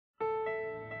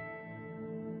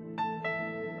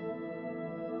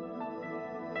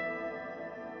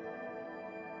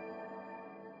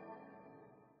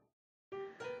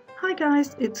Hi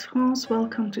guys, it's France.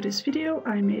 Welcome to this video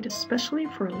I made especially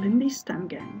for Lindy STEM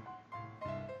gang.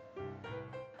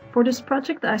 For this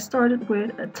project I started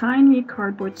with a tiny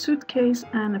cardboard suitcase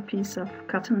and a piece of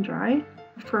cut and dry,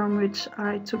 from which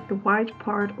I took the white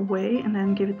part away and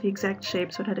then give it the exact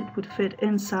shape so that it would fit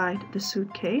inside the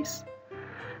suitcase.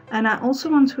 And I also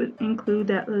want to include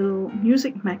that little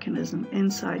music mechanism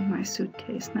inside my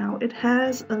suitcase. Now it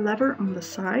has a lever on the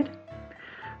side,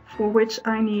 for which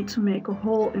I need to make a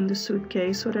hole in the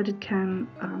suitcase so that it can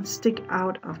stick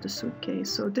out of the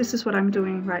suitcase. So this is what I'm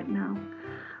doing right now.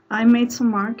 I made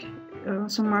some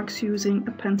marks using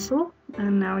a pencil,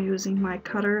 and now using my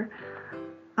cutter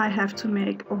I have to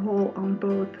make a hole on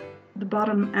both the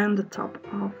bottom and the top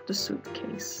of the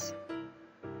suitcase.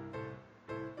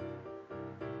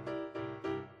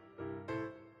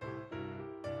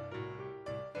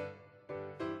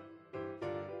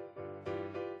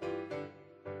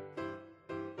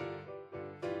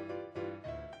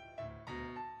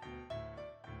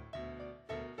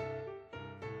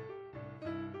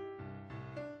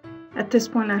 At this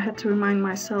point I had to remind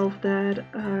myself that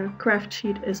a craft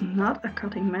sheet is not a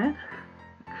cutting mat,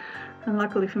 and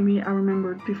luckily for me I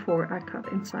remembered before I cut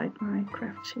inside my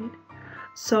craft sheet.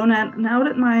 So now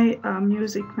that my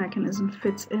music mechanism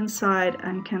fits inside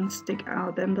and can stick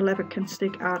out, and the lever can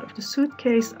stick out of the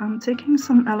suitcase, I'm taking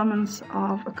some elements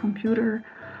of a computer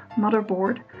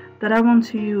motherboard that I want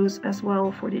to use as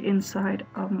well for the inside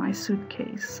of my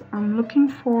suitcase. I'm looking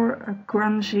for a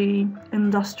grungy,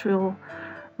 industrial,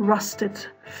 rusted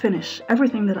finish,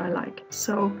 everything that I like.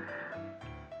 So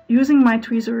using my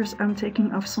tweezers I'm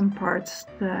taking off some parts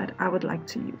that I would like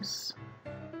to use.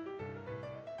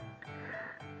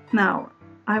 Now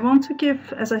I want to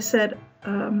give, as I said,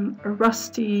 a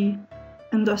rusty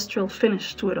industrial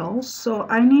finish to it all, so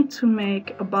I need to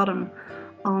make a bottom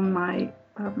on my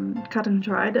cut and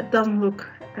dry that doesn't look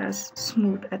as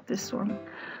smooth as this one.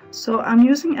 So I'm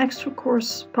using extra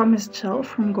coarse pumice gel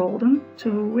from Golden,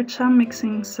 to which I'm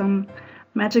mixing some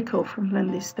Magical from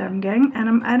Lindy STEM gang, and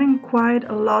I'm adding quite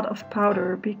a lot of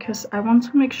powder because I want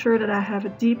to make sure that I have a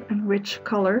deep and rich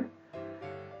color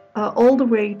all the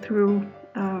way through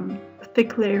a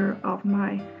thick layer of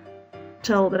my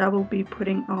gel that I will be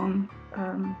putting on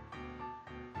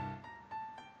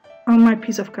my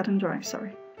piece of cut and dry.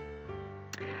 Sorry.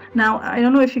 Now, I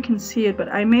don't know if you can see it, but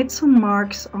I made some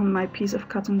marks on my piece of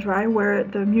cut and dry where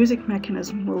the music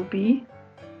mechanism will be,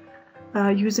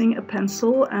 using a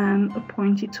pencil and a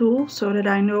pointy tool, so that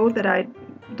I know that I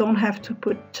don't have to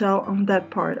put gel on that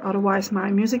part, otherwise my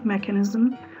music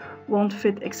mechanism won't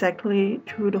fit exactly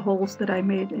through the holes that I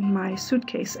made in my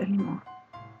suitcase anymore.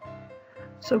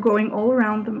 So going all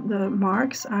around the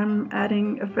marks, I'm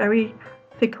adding a very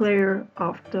thick layer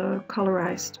of the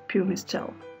colorized pumice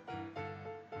gel.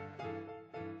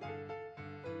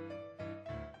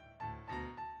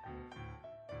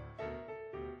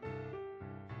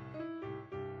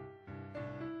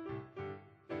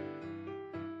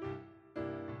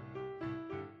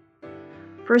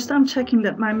 First I'm checking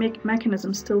that my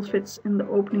mechanism still fits in the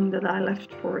opening that I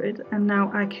left for it, and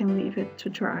now I can leave it to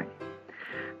dry.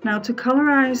 Now to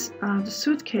colorize the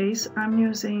suitcase I'm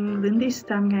using Lindy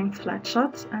STEM gang flat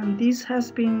shots, and these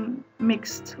has been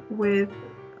mixed with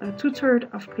 2/3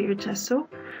 of clear gesso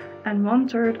and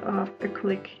 1/3 of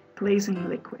acrylic glazing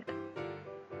liquid.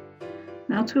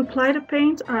 Now to apply the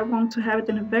paint I want to have it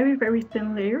in a very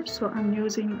thin layer, so I'm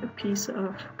using a piece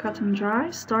of cut and dry,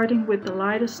 starting with the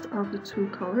lightest of the two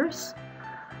colors,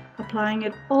 applying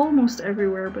it almost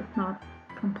everywhere but not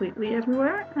completely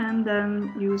everywhere, and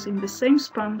then using the same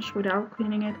sponge without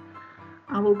cleaning it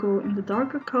I will go in the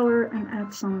darker color and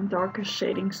add some darker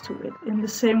shadings to it in the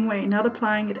same way, not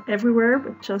applying it everywhere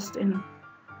but just in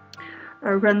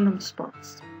random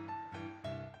spots.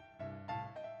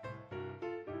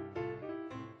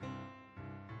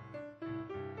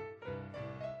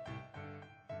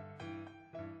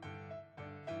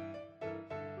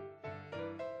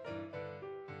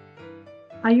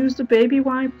 I used a baby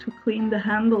wipe to clean the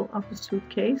handle of the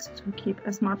suitcase to keep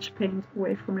as much paint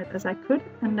away from it as I could,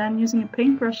 and then using a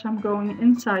paintbrush I'm going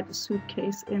inside the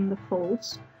suitcase in the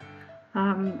folds,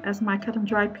 as my cut and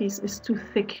dry piece is too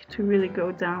thick to really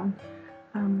go down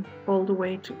all the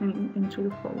way into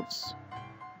the folds.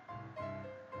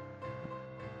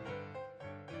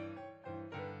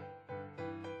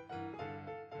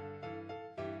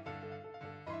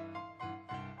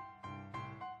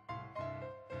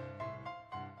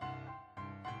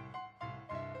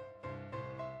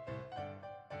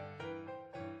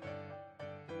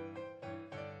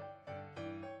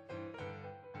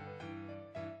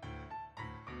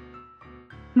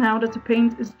 Now that the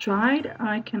paint is dried,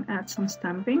 I can add some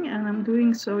stamping, and I'm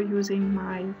doing so using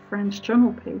my French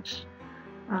journal page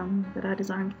that I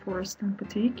designed for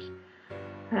Stampatique,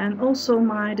 and also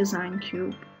my design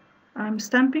cube. I'm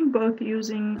stamping both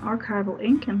using archival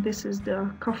ink, and this is the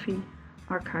coffee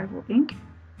archival ink,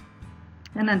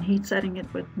 and then heat setting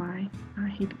it with my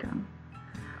heat gun.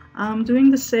 I'm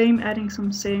doing the same, adding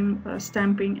some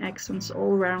stamping accents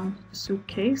all around the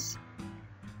suitcase.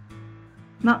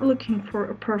 Not looking for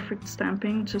a perfect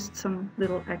stamping, just some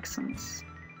little accents.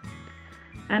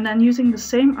 And then using the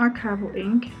same archival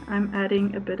ink, I'm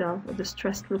adding a bit of a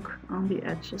distressed look on the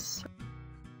edges.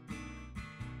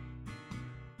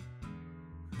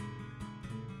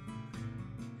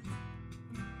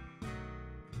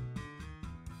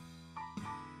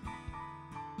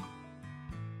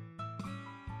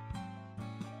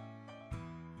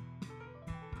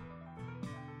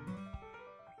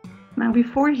 Now,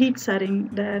 before heat setting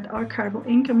that archival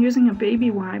ink, I'm using a baby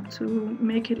wipe to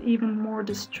make it even more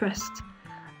distressed.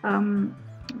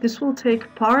 This will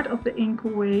take part of the ink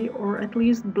away, or at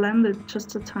least blend it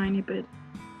just a tiny bit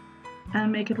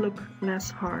and make it look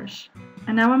less harsh.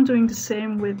 And now I'm doing the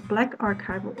same with black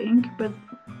archival ink, but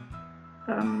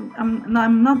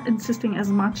I'm not insisting as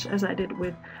much as I did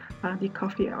with the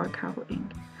coffee archival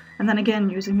ink. And then again,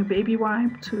 using a baby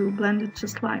wipe to blend it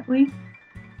just slightly,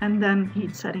 and then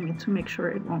heat setting it to make sure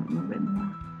it won't move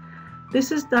anymore.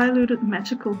 This is diluted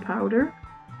magical powder,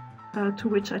 to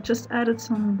which I just added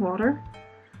some water,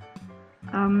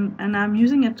 and I'm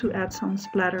using it to add some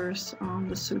splatters on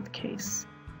the suitcase.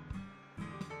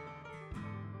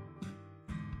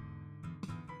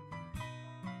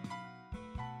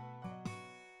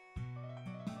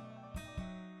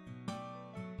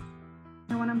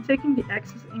 Now when I'm taking the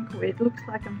excess ink away, it looks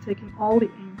like I'm taking all the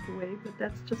ink away, but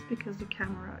that's just because the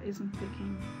camera isn't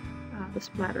picking the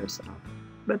splatters up.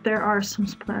 But there are some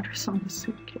splatters on the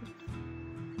suitcase.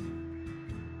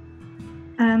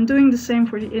 And doing the same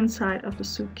for the inside of the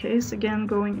suitcase, again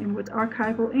going in with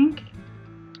archival ink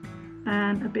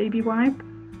and a baby wipe,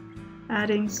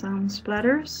 adding some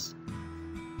splatters.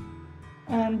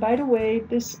 And by the way,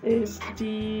 this is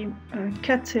the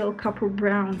cattail copper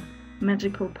brown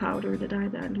magical powder that I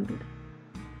diluted.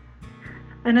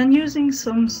 And then using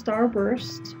some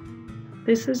starburst,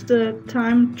 this is the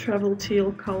time travel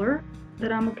teal color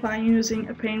that I'm applying using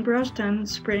a paintbrush, then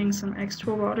spraying some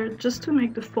extra water just to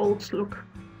make the folds look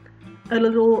a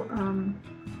little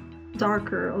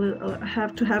darker,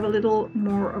 have a little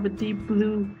more of a deep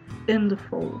blue in the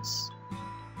folds.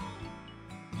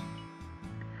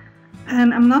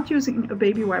 And I'm not using a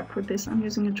baby wipe for this, I'm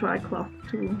using a dry cloth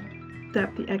to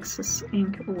dab the excess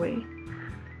ink away.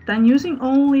 Then using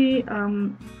only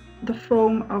the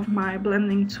foam of my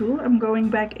blending tool, I'm going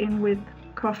back in with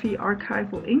coffee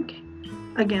archival ink,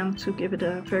 again to give it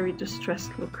a very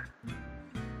distressed look.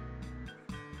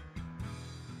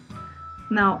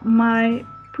 Now my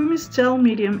pumice gel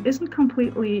medium isn't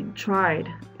completely dried,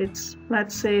 it's,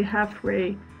 let's say,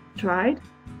 halfway dried,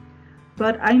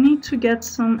 but I need to get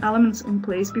some elements in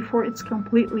place before it's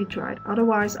completely dried,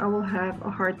 otherwise I will have a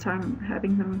hard time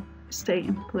having them stay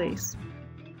in place.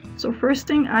 So first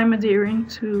thing I'm adhering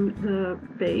to the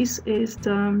base is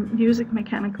the music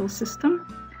mechanical system,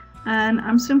 and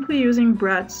I'm simply using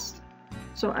brads.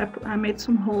 So I made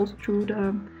some holes through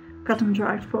the cut and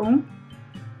dry foam,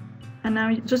 and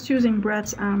now just using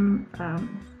brads I'm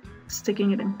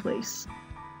sticking it in place.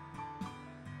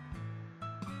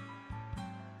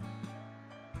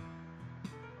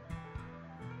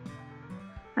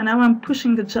 And now I'm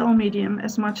pushing the gel medium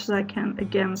as much as I can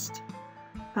against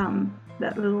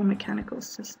that little mechanical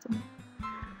system.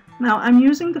 Now I'm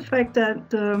using the fact that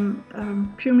the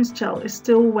pumice gel is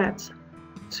still wet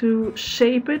to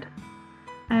shape it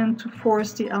and to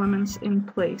force the elements in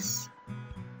place.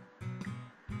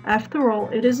 After all,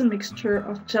 it is a mixture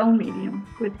of gel medium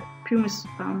with pumice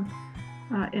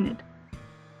in it.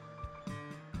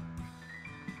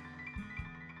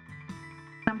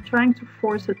 I'm trying to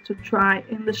force it to dry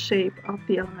in the shape of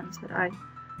the elements that I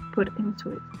put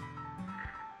into it.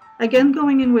 Again,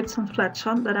 going in with some flat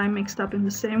shot that I mixed up in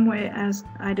the same way as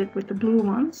I did with the blue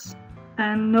ones.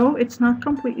 And no, it's not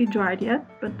completely dried yet,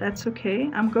 but that's okay.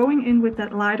 I'm going in with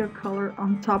that lighter color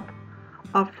on top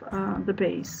of the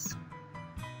base.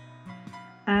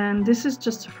 And this is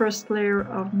just the first layer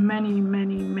of many,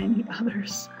 many, many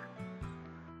others.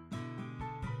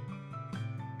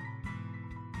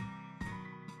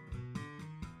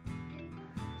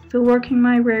 Still working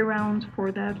my way around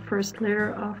for that first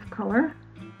layer of color.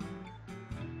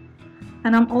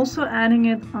 And I'm also adding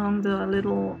it on the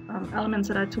little elements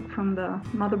that I took from the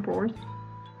motherboard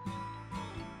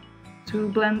to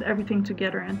blend everything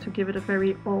together and to give it a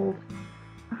very old,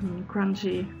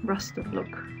 grungy, rusted look.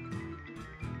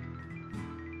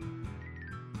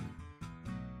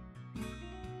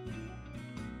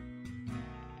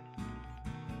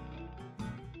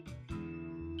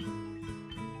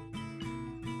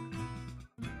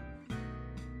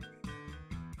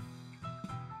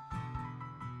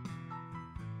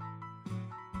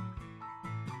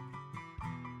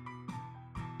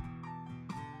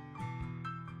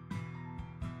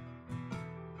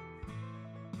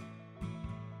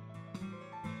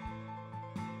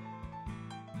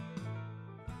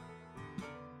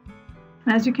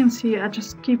 And as you can see, I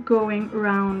just keep going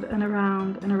around and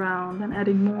around and around and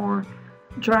adding more,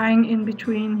 drying in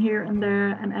between here and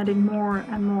there and adding more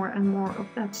and more and more of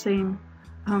that same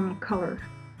color.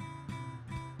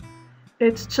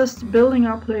 It's just building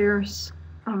up layers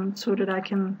so that I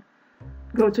can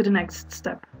go to the next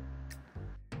step.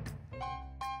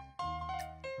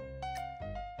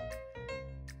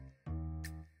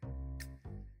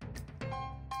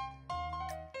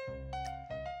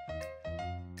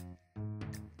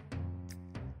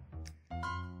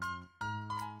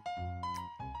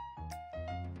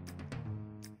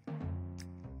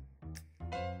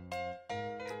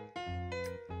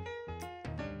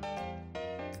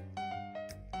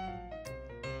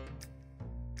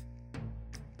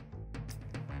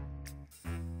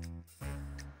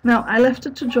 Now I left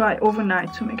it to dry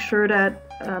overnight to make sure that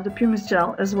the pumice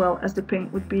gel as well as the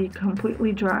paint would be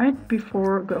completely dried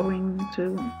before going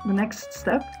to the next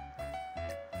step.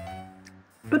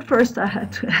 But first I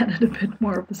had to add a bit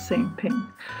more of the same paint.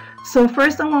 So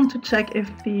first I want to check if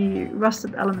the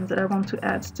rusted elements that I want to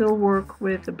add still work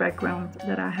with the background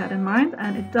that I had in mind,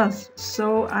 and it does.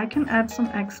 So I can add some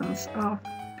accents of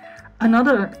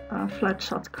another flat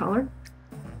shot color.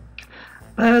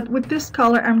 But with this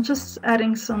color I'm just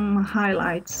adding some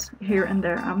highlights here and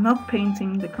there. I'm not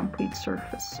painting the complete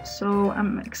surface. So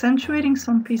I'm accentuating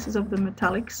some pieces of the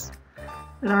metallics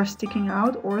that are sticking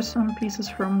out or some pieces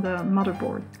from the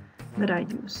motherboard that I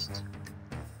used.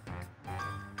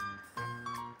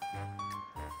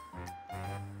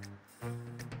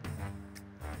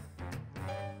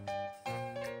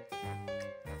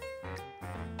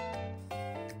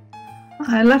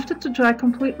 I left it to dry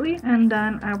completely and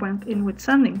then I went in with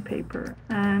sanding paper,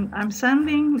 and I'm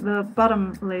sanding the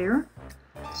bottom layer.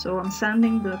 So I'm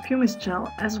sanding the pumice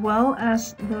gel as well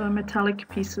as the metallic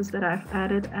pieces that I've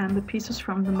added and the pieces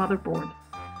from the motherboard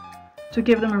to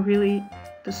give them a really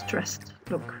distressed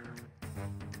look.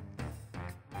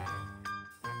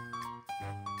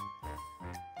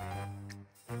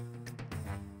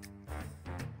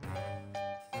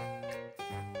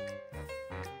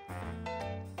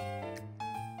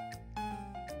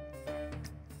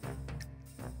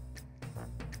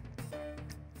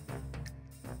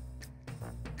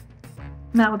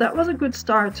 Now that was a good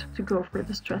start to go for a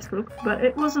distressed look, but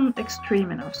it wasn't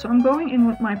extreme enough. So I'm going in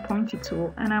with my pointy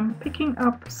tool and I'm picking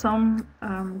up some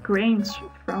grains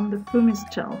from the pumice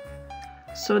gel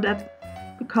so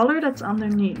that the color that's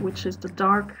underneath, which is the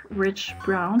dark rich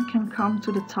brown, can come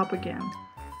to the top again.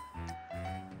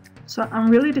 So I'm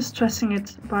really distressing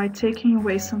it by taking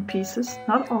away some pieces,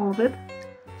 not all of it,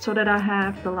 so that I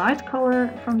have the light color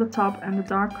from the top and the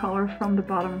dark color from the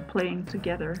bottom playing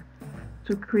together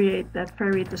to create that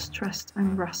very distressed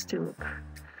and rusty look.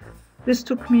 This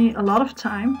took me a lot of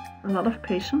time, a lot of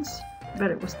patience,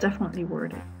 but it was definitely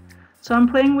worth it. So I'm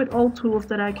playing with all tools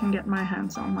that I can get my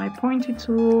hands on. My pointy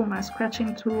tool, my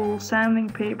scratching tool, sanding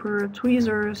paper,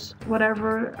 tweezers,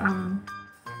 whatever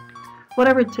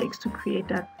it takes to create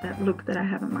that look that I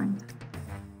have in mind.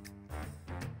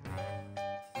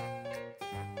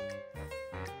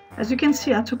 As you can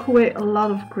see, I took away a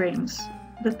lot of grains.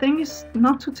 The thing is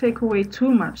not to take away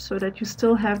too much so that you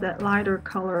still have that lighter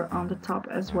color on the top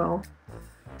as well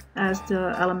as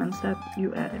the elements that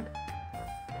you added.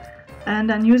 And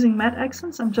then using matte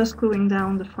accents, I'm just gluing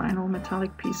down the final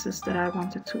metallic pieces that I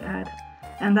wanted to add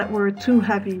and that were too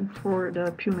heavy for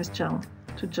the pumice gel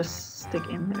to just stick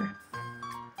in there.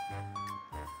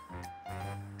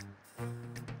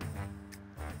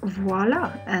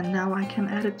 Voila! And now I can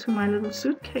add it to my little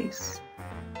suitcase.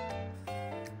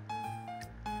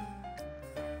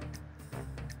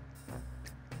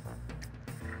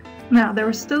 Now there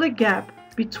was still a gap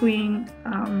between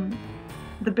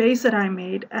the base that I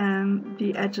made and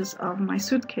the edges of my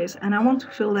suitcase, and I want to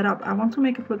fill that up. I want to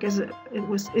make it look as if it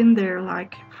was in there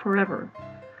like forever.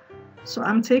 So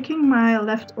I'm taking my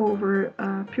leftover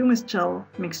pumice gel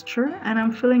mixture and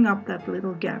I'm filling up that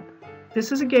little gap.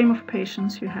 This is a game of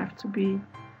patience. You have to be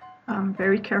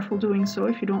very careful doing so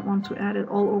if you don't want to add it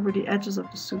all over the edges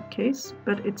of the suitcase,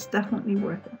 but it's definitely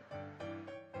worth it.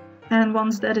 And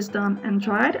once that is done and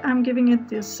dried, I'm giving it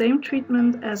the same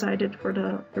treatment as I did for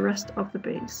the rest of the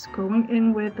base. Going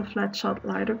in with the flat shot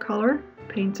lighter color,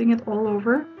 painting it all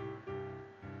over.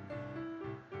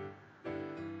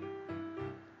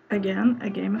 Again, a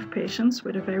game of patience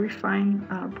with a very fine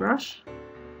brush.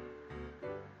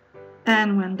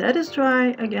 And when that is dry,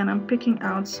 again I'm picking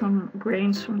out some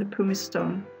grains from the pumice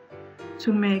stone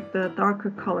to make the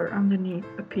darker color underneath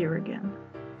appear again.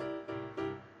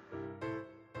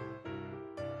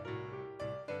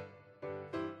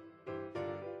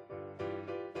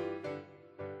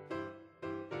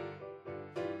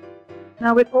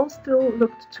 Now it all still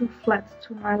looked too flat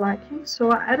to my liking,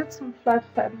 so I added some flat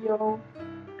Fabio,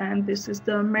 and this is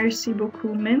the Merci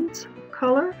Beaucoup Mint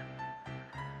color.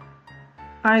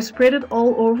 I sprayed it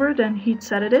all over, then heat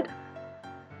setted it,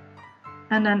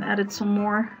 and then added some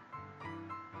more,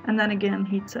 and then again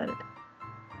heat set it.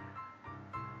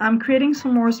 I'm creating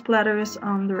some more splatters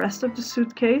on the rest of the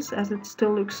suitcase as it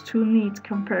still looks too neat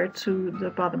compared to the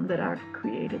bottom that I've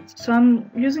created. So I'm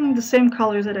using the same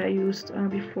colors that I used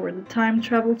before, the Time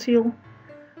Travel Teal,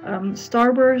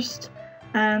 Starburst,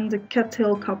 and the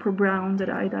Cattail Copper Brown that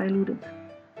I diluted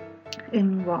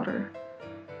in water.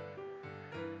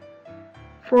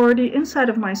 For the inside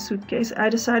of my suitcase, I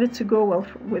decided to go well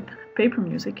with paper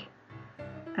music,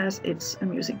 as it's a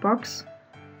music box.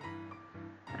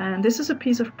 And this is a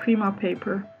piece of Prima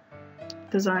paper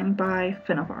designed by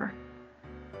Finnavar.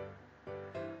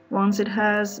 Once it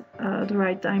has the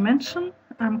right dimension,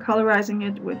 I'm colorizing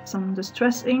it with some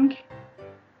distress ink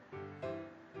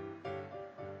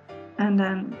and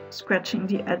then scratching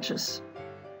the edges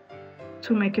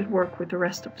to make it work with the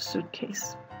rest of the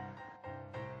suitcase.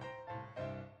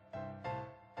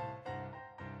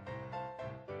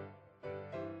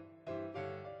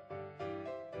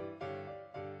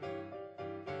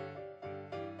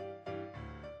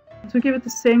 To give it the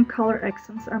same color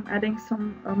accents, I'm adding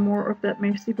some more of that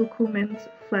Merci Beaucoup Mint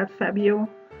flat Fabio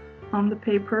on the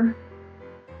paper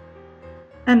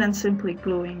and then simply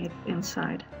gluing it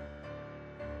inside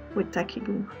with tacky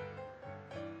glue.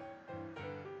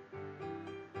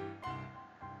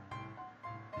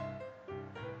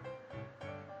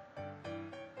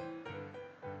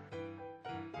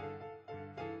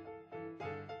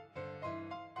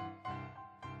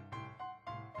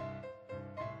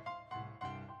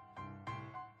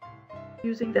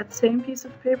 Using that same piece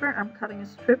of paper, I'm cutting a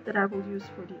strip that I will use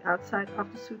for the outside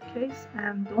of the suitcase,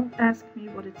 and don't ask me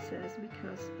what it says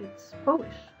because it's Polish.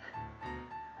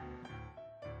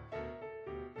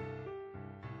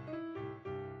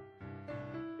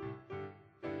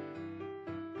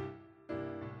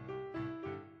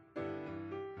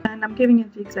 And I'm giving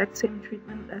it the exact same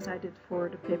treatment as I did for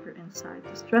the paper inside.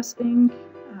 Distress ink,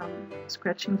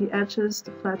 scratching the edges,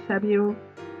 the flat Fabio,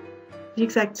 the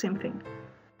exact same thing.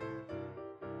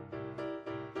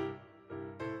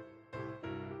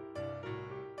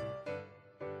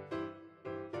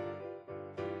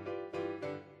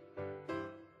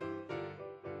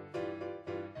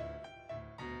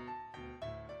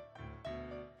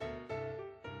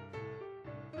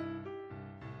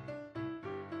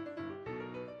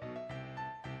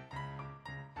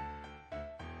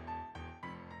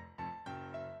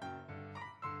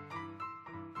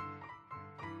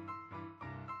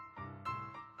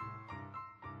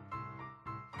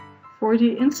 For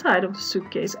the inside of the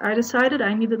suitcase, I decided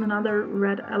I needed another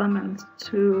red element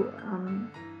to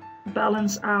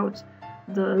balance out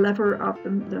the lever of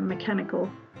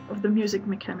the music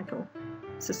mechanical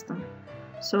system.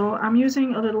 So I'm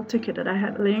using a little ticket that I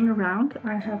had laying around.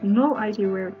 I have no idea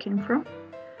where it came from.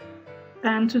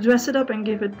 And to dress it up and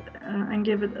give it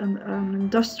an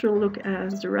industrial look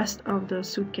as the rest of the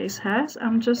suitcase has,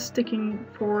 I'm just sticking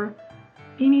 4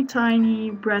 teeny tiny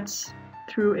breads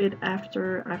through it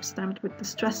after I've stamped with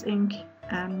distress ink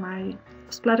and my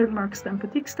splattered mark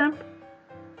Stampatique stamp.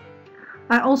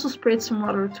 I also sprayed some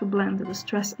water to blend the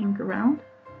distress ink around.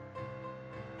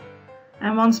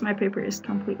 And once my paper is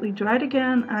completely dried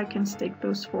again, I can stick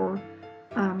those 4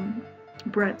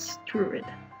 breads through it.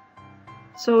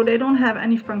 So they don't have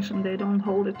any function, they don't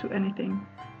hold it to anything,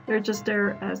 they're just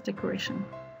there as decoration.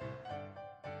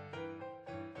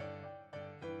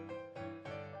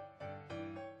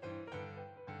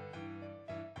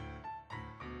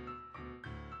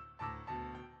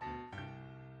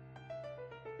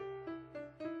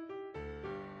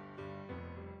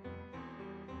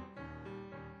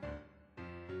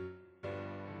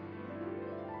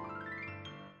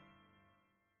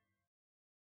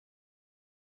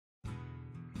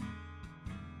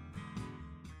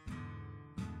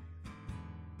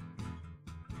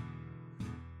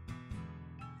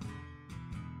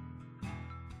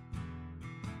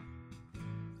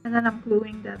 And then I'm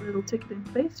gluing that little ticket in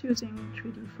place using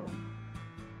 3D foam.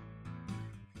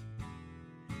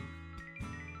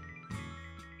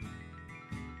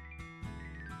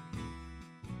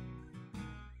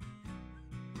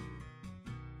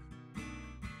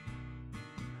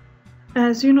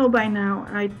 As you know by now,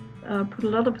 I put a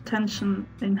lot of attention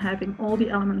in having all the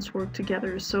elements work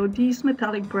together, so these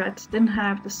metallic brads didn't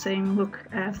have the same look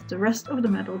as the rest of the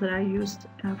metal that I used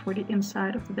for the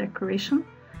inside of the decoration.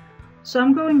 So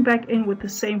I'm going back in with the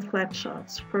same flat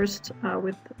shots, first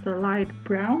with the light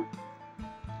brown,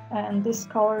 and this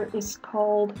color is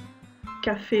called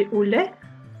Café au lait,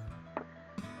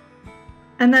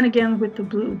 and then again with the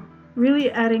blue,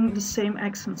 really adding the same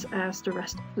accents as the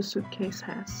rest of the suitcase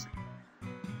has.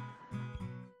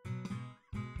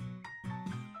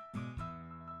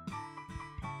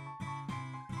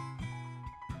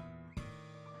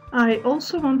 I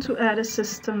also want to add a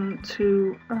system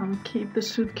to keep the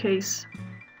suitcase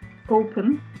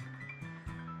open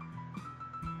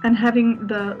and having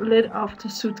the lid of the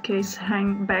suitcase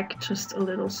hang back just a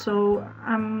little. So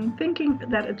I'm thinking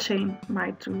that a chain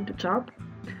might do the job.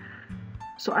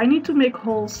 So I need to make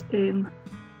holes in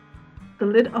the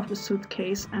lid of the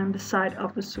suitcase and the side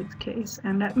of the suitcase,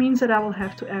 and that means that I will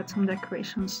have to add some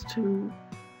decorations to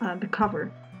the cover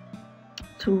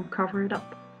to cover it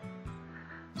up.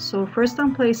 So first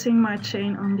I'm placing my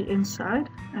chain on the inside,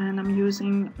 and I'm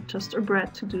using just a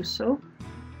brad to do so,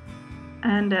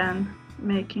 and then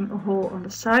making a hole on the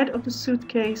side of the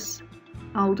suitcase.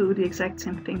 I'll do the exact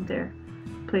same thing there,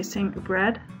 placing a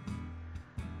brad,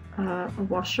 a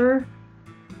washer,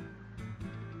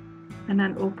 and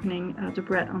then opening the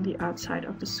brad on the outside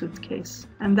of the suitcase.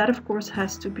 And that of course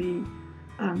has to be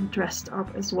dressed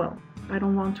up as well. I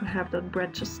don't want to have that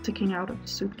brad just sticking out of the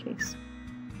suitcase.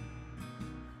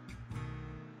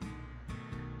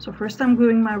 So first I'm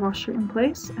gluing my washer in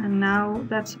place, and now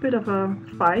that's a bit of a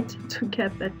fight to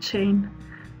get that chain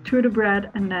through the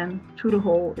brad and then through the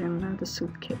hole in the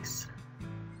suitcase.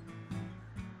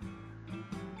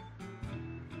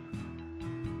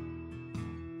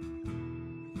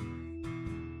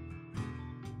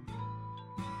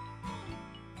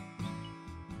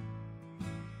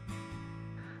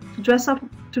 To dress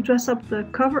up the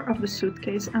cover of the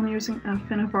suitcase, I'm using a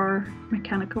Finnevar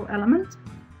mechanical element.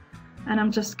 And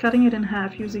I'm just cutting it in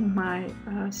half using my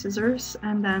scissors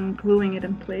and then gluing it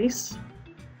in place.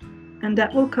 And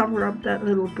that will cover up that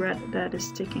little brad that is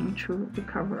sticking through the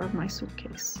cover of my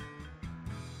suitcase.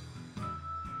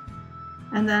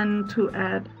 And then to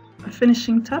add a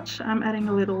finishing touch, I'm adding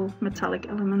a little metallic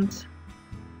element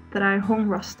that I home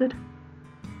rusted.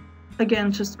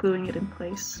 Again, just gluing it in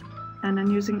place. And then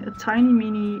using a tiny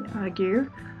mini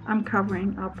gear, I'm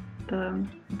covering up the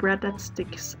brad that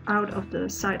sticks out of the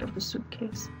side of the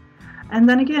suitcase. And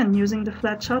then again, using the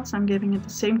flat shots, I'm giving it the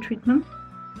same treatment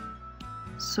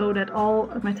so that all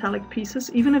metallic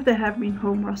pieces, even if they have been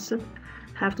home rusted,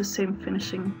 have the same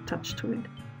finishing touch to it.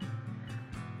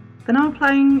 Then I'm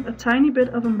applying a tiny bit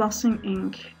of embossing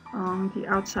ink on the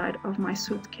outside of my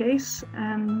suitcase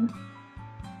and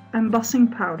embossing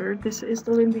powder. This is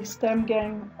the Lindy Stem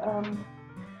Gang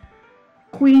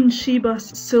Queen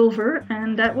Sheba's Silver,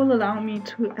 and that will allow me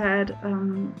to add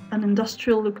an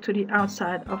industrial look to the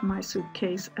outside of my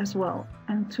suitcase as well,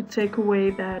 and to take away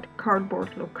that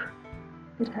cardboard look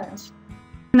it has.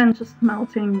 And then just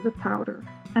melting the powder.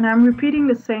 And I'm repeating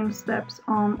the same steps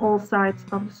on all sides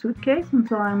of the suitcase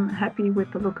until I'm happy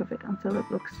with the look of it, until it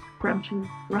looks crunchy,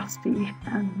 rusty,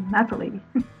 and metally.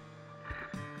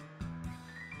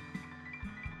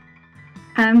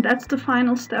 And that's the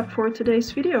final step for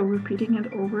today's video, repeating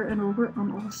it over and over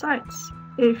on all sides.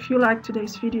 If you liked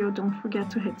today's video, don't forget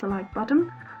to hit the like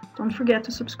button. Don't forget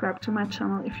to subscribe to my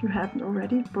channel if you haven't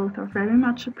already. Both are very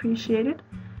much appreciated.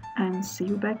 And see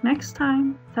you back next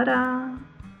time. Ta-da!